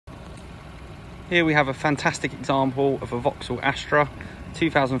Here we have a fantastic example of a Vauxhall Astra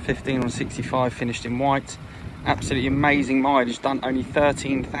 2015 on 65, finished in white. Absolutely amazing mileage, done only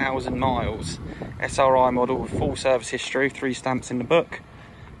 13,000 miles. SRI model with full service history, 3 stamps in the book.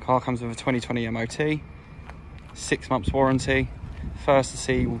 Car comes with a 2020 MOT, 6 months warranty. First to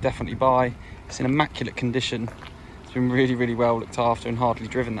see, will definitely buy. It's in immaculate condition. It's been really well looked after and hardly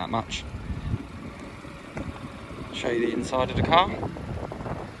driven that much. Show you the inside of the car.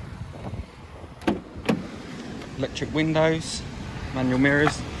 Electric windows, manual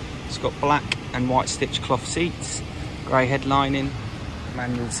mirrors. It's got black and white stitched cloth seats, grey headlining,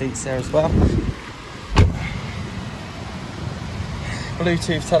 manual seats there as well.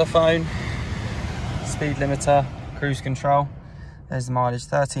 Bluetooth telephone, speed limiter, cruise control. There's the mileage,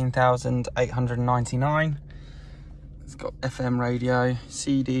 13,899. It's got FM radio,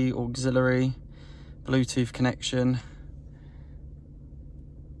 CD, auxiliary, Bluetooth connection,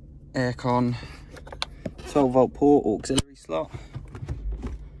 aircon, 12-volt port, auxiliary slot.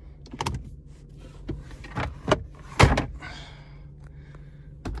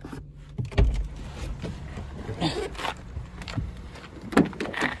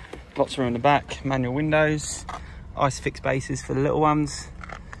 Lots of room in the back, manual windows, ISOFIX bases for the little ones.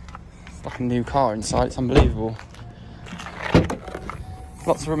 It's like a new car inside, it's unbelievable.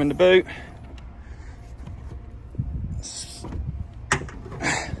 Lots of room in the boot.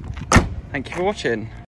 Thank you for watching.